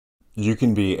You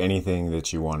can be anything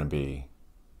that you want to be,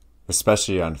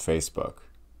 especially on Facebook.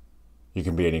 You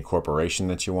can be any corporation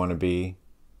that you want to be.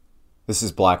 This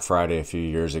is Black Friday a few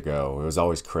years ago. It was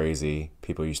always crazy.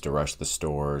 People used to rush the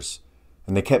stores.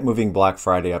 And they kept moving Black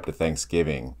Friday up to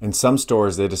Thanksgiving. In some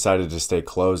stores, they decided to stay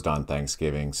closed on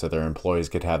Thanksgiving so their employees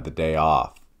could have the day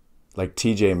off. Like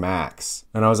TJ Maxx.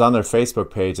 And I was on their Facebook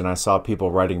page and I saw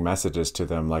people writing messages to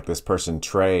them, like this person,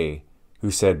 Trey, who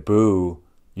said, "Boo,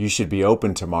 you should be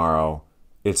open tomorrow.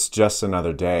 It's just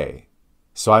another day."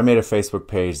 So I made a Facebook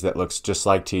page that looks just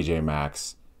like TJ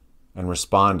Maxx and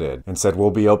responded and said,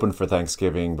 "We'll be open for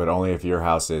Thanksgiving, but only if your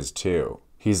house is too."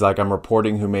 He's like, "I'm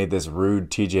reporting who made this rude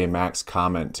TJ Maxx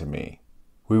comment to me.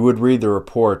 We would read the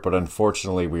report, but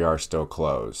unfortunately we are still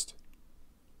closed."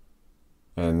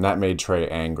 And that made Trey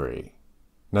angry.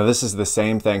 Now this is the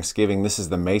same Thanksgiving. This is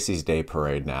the Macy's Day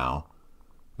Parade now.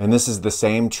 And this is the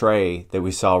same Trey that we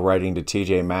saw writing to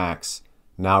TJ Maxx,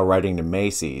 now writing to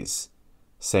Macy's,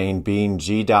 saying being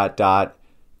G...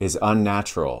 is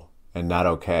unnatural and not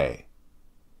okay.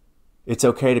 It's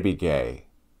okay to be gay,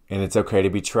 and it's okay to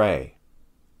be Trey.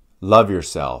 Love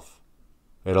yourself.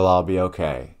 It'll all be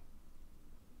okay.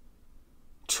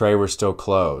 Trey, we're still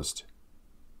closed.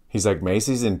 He's like,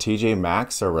 Macy's and TJ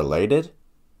Maxx are related?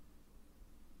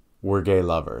 We're gay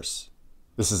lovers.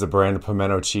 This is a brand of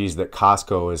pimento cheese that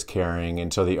Costco is carrying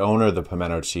until the owner of the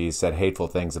pimento cheese said hateful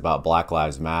things about Black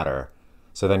Lives Matter.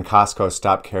 So then Costco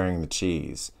stopped carrying the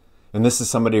cheese. And this is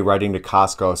somebody writing to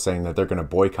Costco saying that they're going to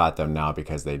boycott them now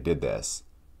because they did this.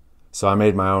 So I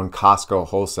made my own Costco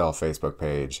wholesale Facebook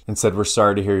page and said, "We're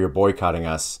sorry to hear you're boycotting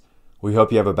us. We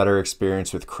hope you have a better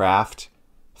experience with Kraft,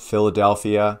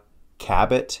 Philadelphia,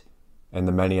 Cabot, and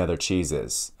the many other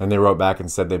cheeses." And they wrote back and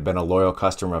said they've been a loyal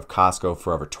customer of Costco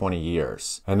for over 20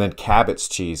 years. And then Cabot's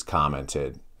cheese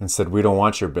commented and said, "We don't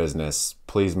want your business.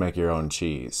 Please make your own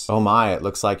cheese." Oh my, it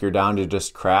looks like you're down to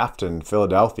just Kraft and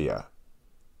Philadelphia.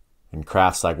 And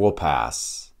Kraft's like, "We'll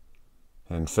pass."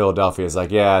 And Philadelphia's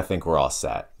like, "Yeah, I think we're all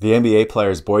set." The NBA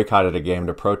players boycotted a game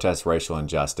to protest racial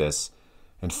injustice.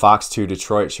 And Fox 2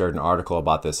 Detroit shared an article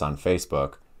about this on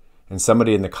Facebook. And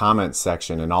somebody in the comments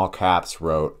section in all caps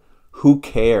wrote, "Who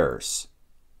cares?"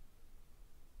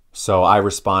 So I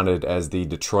responded as the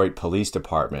Detroit Police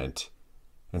Department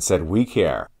and said, "We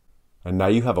care. And now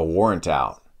you have a warrant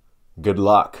out. Good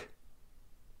luck."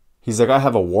 He's like, "I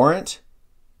have a warrant?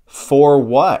 For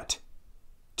what?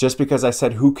 Just because I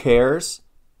said who cares?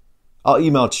 I'll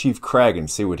email Chief Craig and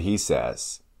see what he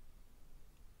says."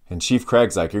 And Chief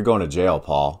Craig's like, "You're going to jail,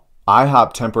 Paul."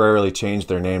 IHOP temporarily changed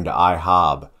their name to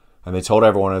IHOB, and they told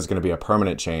everyone it was going to be a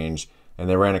permanent change, and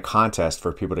they ran a contest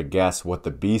for people to guess what the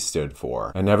B stood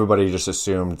for. And everybody just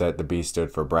assumed that the B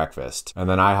stood for breakfast. And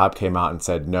then IHOP came out and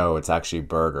said, no, it's actually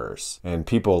burgers. And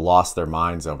people lost their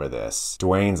minds over this.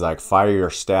 Dwayne's like, "Fire your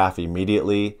staff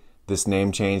immediately. This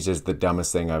name change is the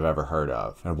dumbest thing I've ever heard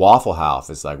of." And Waffle House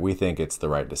is like, "We think it's the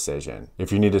right decision.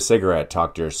 If you need a cigarette,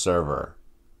 talk to your server.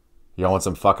 You want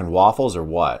some fucking waffles or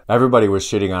what?" Everybody was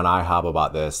shitting on IHOP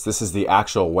about this. This is the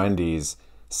actual Wendy's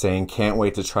saying, "Can't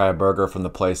wait to try a burger from the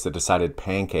place that decided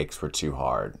pancakes were too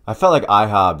hard." I felt like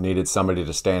IHOP needed somebody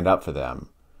to stand up for them.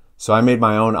 So I made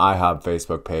my own IHOP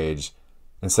Facebook page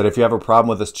and said, "If you have a problem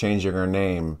with us changing our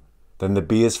name, then the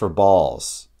B is for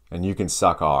balls, and you can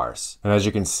suck ours." And as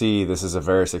you can see, this is a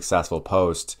very successful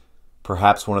post,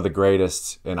 perhaps one of the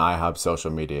greatest in IHOP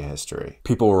social media history.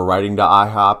 People were writing to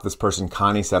IHOP. This person,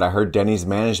 Connie, said, "I heard Denny's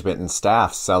management and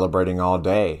staff celebrating all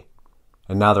day,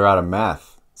 and now they're out of meth.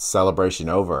 Celebration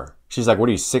over." She's like, "What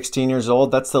are you, 16 years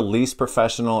old? That's the least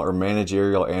professional or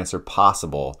managerial answer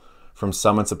possible from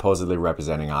someone supposedly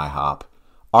representing IHOP.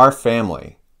 Our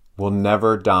family will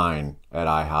never dine at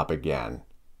IHOP again."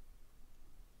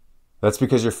 That's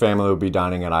because your family will be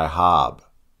dining at IHOB.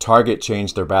 Target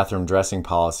changed their bathroom dressing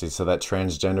policy so that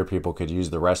transgender people could use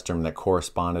the restroom that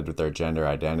corresponded with their gender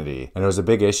identity. And it was a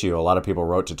big issue. A lot of people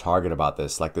wrote to Target about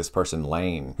this, like this person,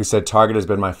 Lane, who said, "Target has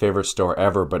been my favorite store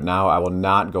ever, but now I will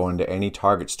not go into any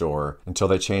Target store until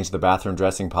they change the bathroom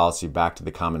dressing policy back to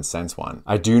the common sense one.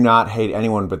 I do not hate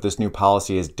anyone, but this new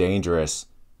policy is dangerous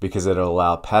because it'll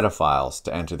allow pedophiles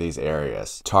to enter these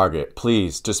areas. Target,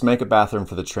 please just make a bathroom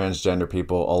for the transgender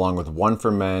people along with one for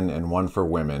men and one for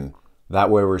women. That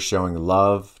way we're showing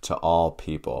love to all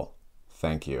people.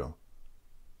 Thank you."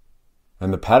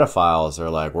 And the pedophiles are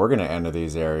like, "We're going to enter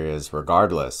these areas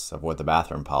regardless of what the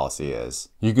bathroom policy is."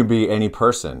 You can be any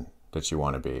person that you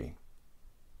want to be.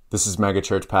 This is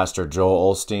megachurch pastor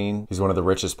Joel Osteen. He's one of the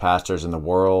richest pastors in the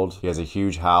world. He has a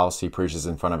huge house. He preaches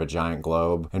in front of a giant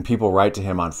globe. And people write to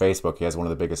him on Facebook. He has one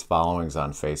of the biggest followings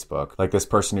on Facebook. Like this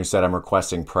person who said, "I'm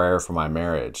requesting prayer for my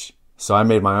marriage." So I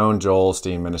made my own Joel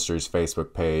Osteen Ministries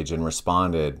Facebook page and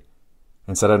responded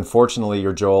and said, unfortunately,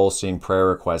 your Joel Osteen prayer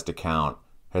request account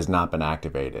has not been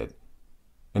activated.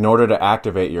 In order to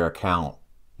activate your account,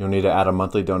 you'll need to add a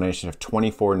monthly donation of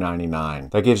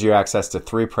 $24.99. That gives you access to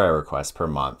 3 prayer requests per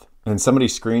month. And somebody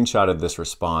screenshotted this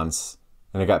response,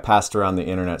 and it got passed around the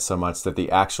internet so much that the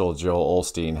actual Joel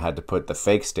Osteen had to put the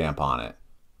fake stamp on it,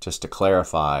 just to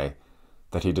clarify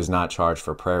that he does not charge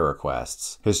for prayer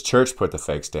requests. His church put the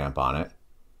fake stamp on it.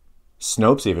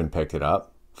 Snopes even picked it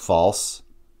up. False.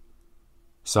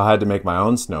 So I had to make my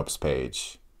own Snopes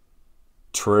page.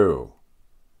 True.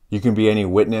 You can be any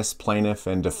witness, plaintiff,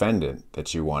 and defendant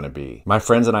that you want to be. My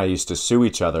friends and I used to sue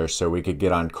each other so we could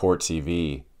get on court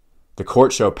TV. The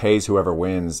court show pays whoever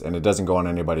wins, and it doesn't go on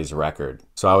anybody's record.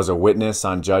 So I was a witness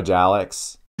on Judge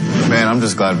Alex. Man, I'm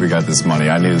just glad we got this money.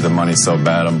 I needed the money so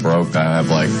bad. I'm broke. I have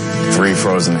like 3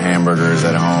 frozen hamburgers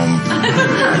at home.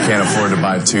 I can't afford to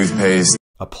buy toothpaste.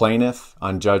 A plaintiff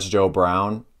on Judge Joe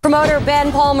Brown. Promoter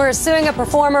Ben Palmer is suing a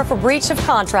performer for breach of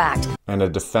contract. And a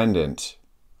defendant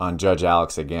on Judge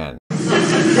Alex again.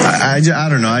 I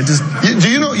don't know. Do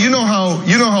you know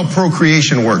how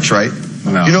procreation works, right?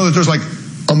 No. You know that there's like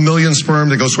a million sperm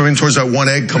that go swimming towards that one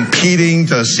egg, competing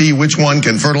to see which one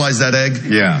can fertilize that egg?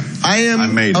 Yeah. I am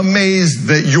amazed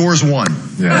that yours won.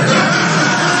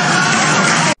 Yeah.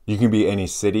 You can be any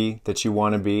city that you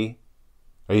want to be.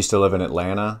 I used to live in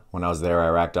Atlanta. When I was there, I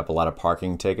racked up a lot of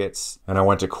parking tickets, and I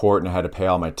went to court and I had to pay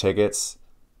all my tickets.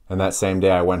 And that same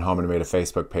day, I went home and made a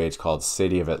Facebook page called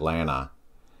City of Atlanta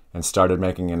and started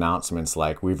making announcements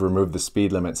like, we've removed the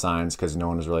speed limit signs because no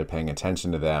one was really paying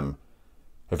attention to them.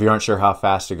 If you aren't sure how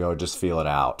fast to go, just feel it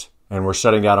out. And we're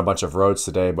shutting down a bunch of roads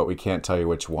today, but we can't tell you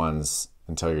which ones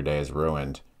until your day is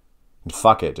ruined. And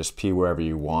fuck it, just pee wherever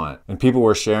you want. And people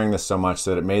were sharing this so much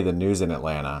that it made the news in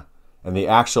Atlanta. And the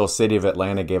actual city of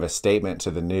Atlanta gave a statement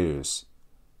to the news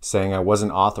saying I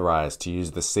wasn't authorized to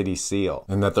use the city seal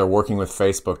and that they're working with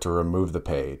Facebook to remove the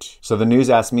page. So the news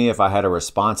asked me if I had a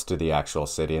response to the actual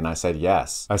city, and I said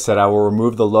yes. I said I will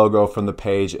remove the logo from the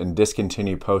page and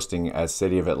discontinue posting as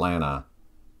City of Atlanta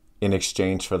in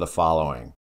exchange for the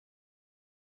following.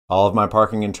 All of my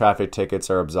parking and traffic tickets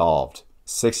are absolved.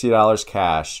 $60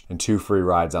 cash and 2 free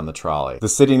rides on the trolley. The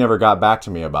city never got back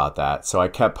to me about that, so I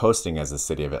kept posting as the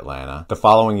City of Atlanta. The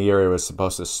following year, it was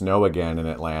supposed to snow again in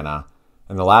Atlanta,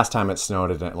 and the last time it snowed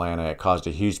in Atlanta, it caused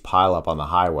a huge pileup on the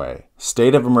highway.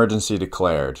 State of emergency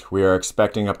declared. We are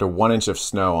expecting up to 1 inch of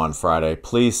snow on Friday.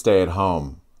 Please stay at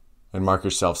home and mark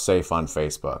yourself safe on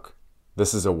Facebook.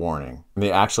 This is a warning. And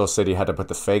the actual city had to put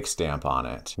the fake stamp on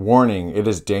it. Warning, it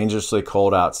is dangerously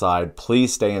cold outside.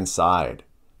 Please stay inside.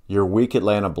 Your weak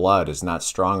Atlanta blood is not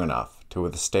strong enough to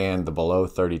withstand the below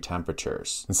 30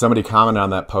 temperatures. And somebody commented on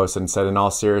that post and said, in all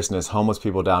seriousness, homeless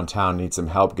people downtown need some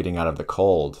help getting out of the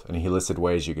cold. And he listed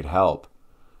ways you could help.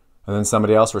 And then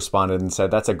somebody else responded and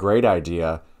said, that's a great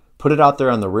idea. Put it out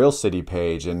there on the Real City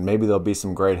page and maybe there'll be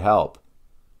some great help.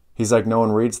 He's like, no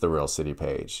one reads the Real City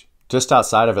page. Just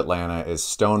outside of Atlanta is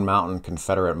Stone Mountain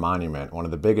Confederate Monument, one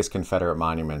of the biggest Confederate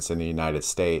monuments in the United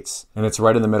States. And it's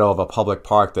right in the middle of a public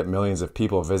park that millions of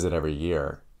people visit every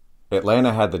year.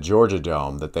 Atlanta had the Georgia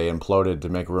Dome that they imploded to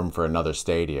make room for another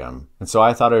stadium. And so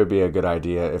I thought it would be a good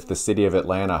idea if the city of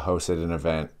Atlanta hosted an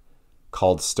event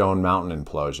called Stone Mountain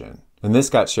Implosion. And this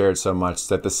got shared so much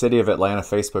that the City of Atlanta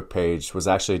Facebook page was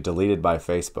actually deleted by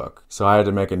Facebook. So I had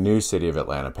to make a new City of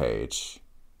Atlanta page.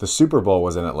 The Super Bowl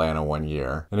was in Atlanta one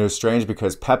year, and it was strange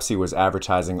because Pepsi was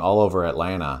advertising all over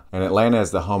Atlanta, and Atlanta is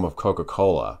the home of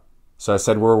Coca-Cola. So I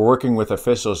said, we're working with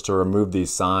officials to remove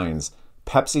these signs.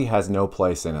 Pepsi has no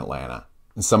place in Atlanta.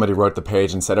 And somebody wrote the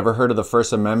page and said, ever heard of the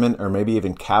First Amendment or maybe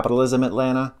even capitalism,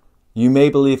 Atlanta? You may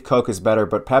believe Coke is better,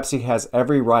 but Pepsi has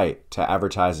every right to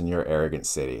advertise in your arrogant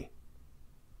city.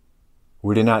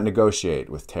 We did not negotiate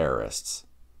with terrorists.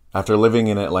 After living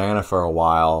in Atlanta for a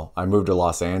while, I moved to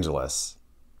Los Angeles.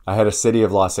 I had a City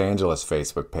of Los Angeles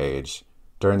Facebook page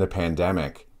during the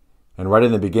pandemic, and right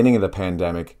in the beginning of the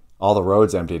pandemic, all the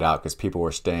roads emptied out because people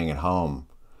were staying at home.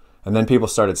 And then people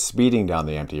started speeding down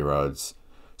the empty roads.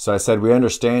 So I said, we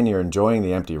understand you're enjoying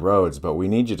the empty roads, but we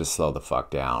need you to slow the fuck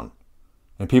down.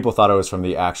 And people thought it was from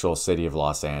the actual City of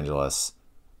Los Angeles.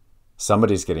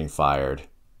 Somebody's getting fired.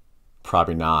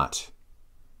 Probably not.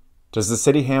 Does the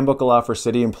city handbook allow for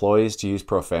city employees to use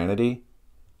profanity?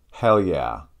 Hell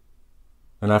yeah.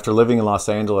 And after living in Los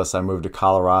Angeles, I moved to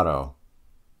Colorado,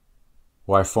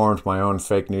 where I formed my own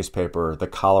fake newspaper, the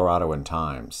Coloradoan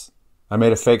Times. I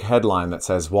made a fake headline that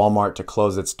says Walmart to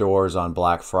close its doors on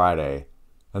Black Friday,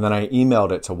 and then I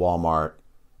emailed it to Walmart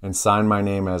and signed my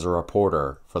name as a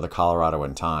reporter for the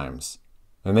Coloradoan Times.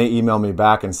 And they emailed me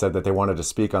back and said that they wanted to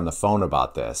speak on the phone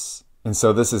about this. And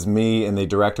so this is me and the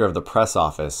director of the press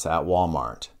office at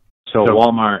Walmart. So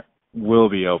Walmart will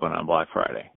be open on Black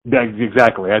Friday.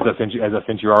 Exactly, as I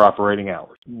sent you our operating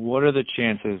hours. What are the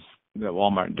chances that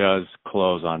Walmart does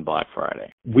close on Black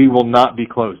Friday? We will not be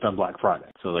closed on Black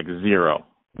Friday. So like 0,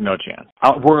 no chance.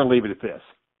 We're going to leave it at this.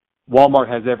 Walmart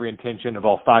has every intention of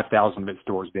all 5,000 of its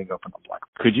stores being open on Black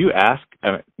Friday. Could you ask,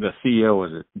 the CEO,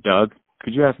 was it Doug?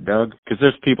 Could you ask Doug? Because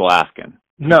there's people asking.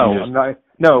 No,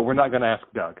 we're not going to ask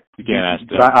Doug. You can't ask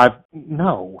Doug.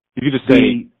 No. You could just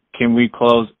say, can we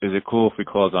close? Is it cool if we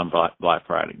close on Black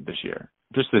Friday this year?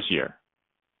 Just this year.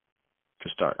 To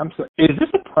start. I'm sorry. Is this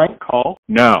a prank call?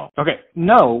 No. Okay.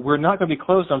 No, we're not going to be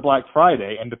closed on Black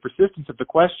Friday. And the persistence of the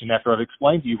question after I've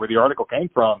explained to you where the article came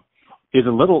from is a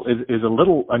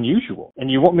little unusual. And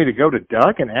you want me to go to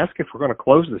Doug and ask if we're going to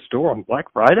close the store on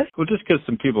Black Friday? Well, just because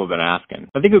some people have been asking.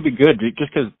 I think it would be good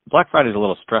just because Black Friday is a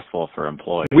little stressful for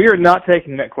employees. We are not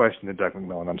taking that question to Doug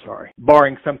McMillon, I'm sorry.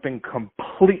 Barring something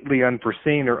completely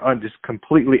unforeseen or just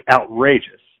completely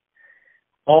outrageous,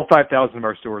 all 5,000 of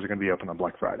our stores are going to be open on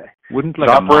Black Friday. Wouldn't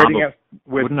a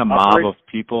mob of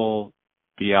people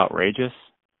be outrageous?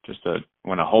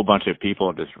 When a whole bunch of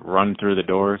people just run through the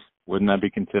doors, wouldn't that be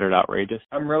considered outrageous?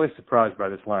 I'm really surprised by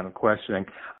this line of questioning.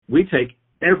 We take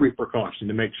every precaution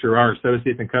to make sure our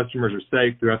associates and customers are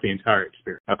safe throughout the entire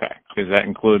experience. Okay. Does that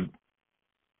include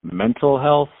mental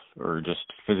health or just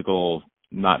physical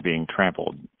not being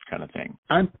trampled kind of thing?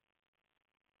 I'm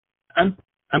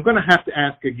going to have to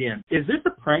ask again. Is this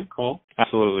a prank call?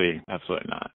 Absolutely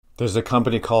not. There's a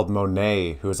company called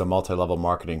Monet, who is a multi-level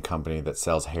marketing company that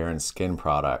sells hair and skin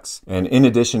products. And in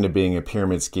addition to being a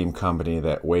pyramid scheme company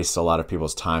that wastes a lot of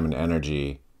people's time and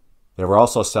energy, they were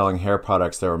also selling hair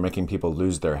products that were making people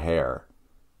lose their hair.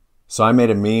 So I made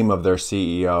a meme of their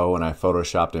CEO and I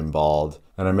photoshopped him bald.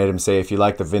 And I made him say, if you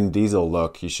like the Vin Diesel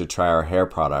look, you should try our hair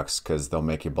products because they'll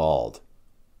make you bald.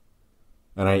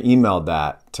 And I emailed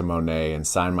that to Monet and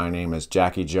signed my name as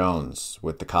Jackie Jones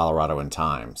with the Coloradoan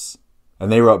Times.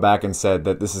 And they wrote back and said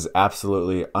that this is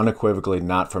absolutely unequivocally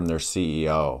not from their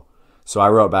CEO. So I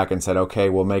wrote back and said, okay,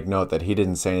 we'll make note that he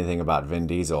didn't say anything about Vin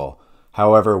Diesel.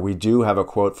 However, we do have a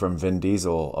quote from Vin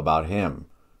Diesel about him.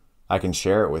 I can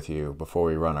share it with you before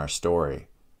we run our story.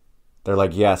 They're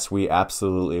like, yes, we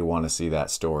absolutely want to see that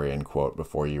story, end quote,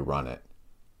 before you run it.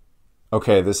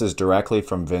 Okay, this is directly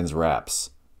from Vin's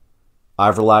reps.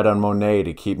 I've relied on Monet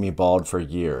to keep me bald for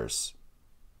years.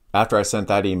 After I sent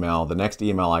that email, the next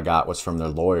email I got was from their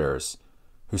lawyers,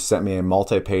 who sent me a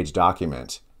multi-page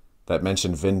document that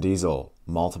mentioned Vin Diesel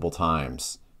multiple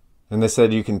times. And they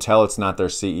said you can tell it's not their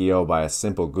CEO by a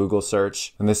simple Google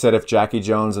search. And they said if Jackie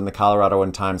Jones and the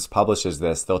Coloradoan Times publishes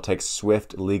this, they'll take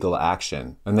swift legal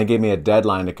action. And they gave me a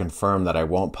deadline to confirm that I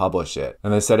won't publish it.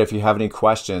 And they said if you have any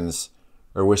questions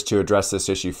or wish to address this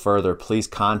issue further, please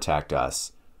contact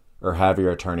us or have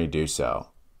your attorney do so.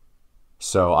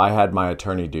 So I had my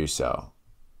attorney do so.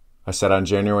 I said on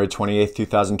January 28,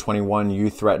 2021,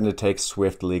 you threatened to take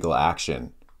swift legal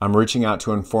action. I'm reaching out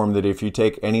to inform that if you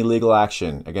take any legal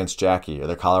action against Jackie or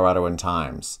the Coloradoan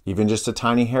Times, even just a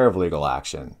tiny hair of legal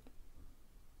action,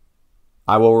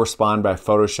 I will respond by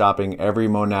photoshopping every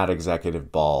Monad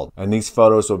executive bald, and these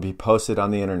photos will be posted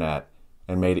on the internet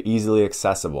and made easily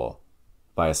accessible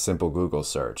by a simple Google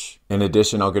search. In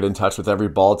addition, I'll get in touch with every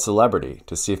bald celebrity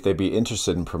to see if they'd be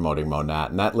interested in promoting Monat,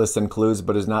 and that list includes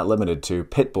but is not limited to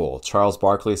Pitbull, Charles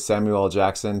Barkley, Samuel L.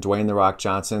 Jackson, Dwayne "The Rock"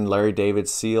 Johnson, Larry David,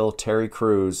 Seal, Terry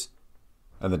Crews,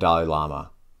 and the Dalai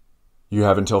Lama. You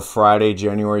have until Friday,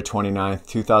 January 29th,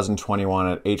 2021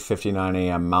 at 8:59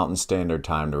 a.m. Mountain Standard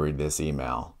Time to read this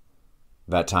email.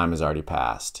 That time has already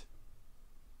passed.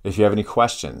 If you have any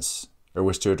questions or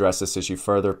wish to address this issue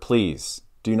further, please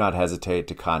do not hesitate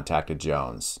to contact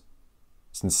Jones.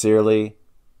 Sincerely,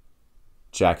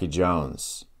 Jackie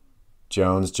Jones.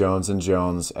 Jones, Jones &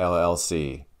 Jones,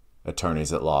 LLC,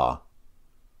 attorneys at law.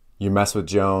 You mess with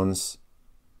Jones,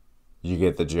 you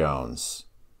get the Jones.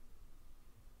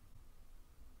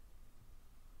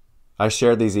 I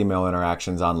shared these email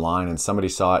interactions online and somebody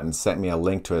saw it and sent me a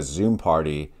link to a Zoom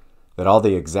party that all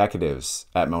the executives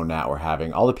at Monat were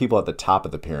having, all the people at the top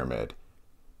of the pyramid.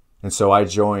 And so I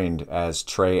joined as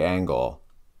Trey Angle.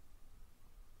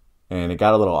 And it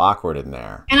got a little awkward in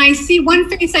there. And I see one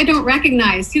face I don't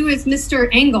recognize. Who is Mr.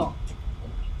 Angle?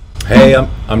 Hey,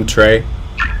 I'm Trey.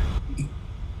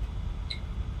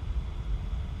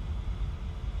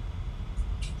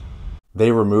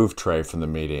 They removed Trey from the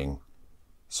meeting.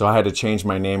 So I had to change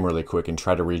my name really quick and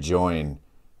try to rejoin.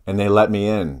 And they let me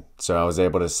in. So I was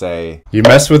able to say, you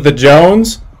mess with the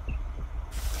Jones,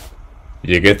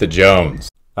 you get the Jones.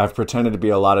 I've pretended to be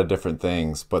a lot of different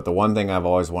things, but the one thing I've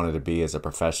always wanted to be is a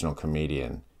professional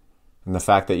comedian. And the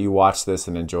fact that you watched this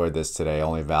and enjoyed this today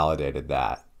only validated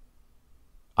that.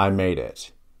 I made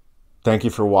it. Thank you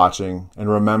for watching, and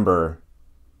remember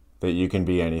that you can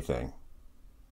be anything.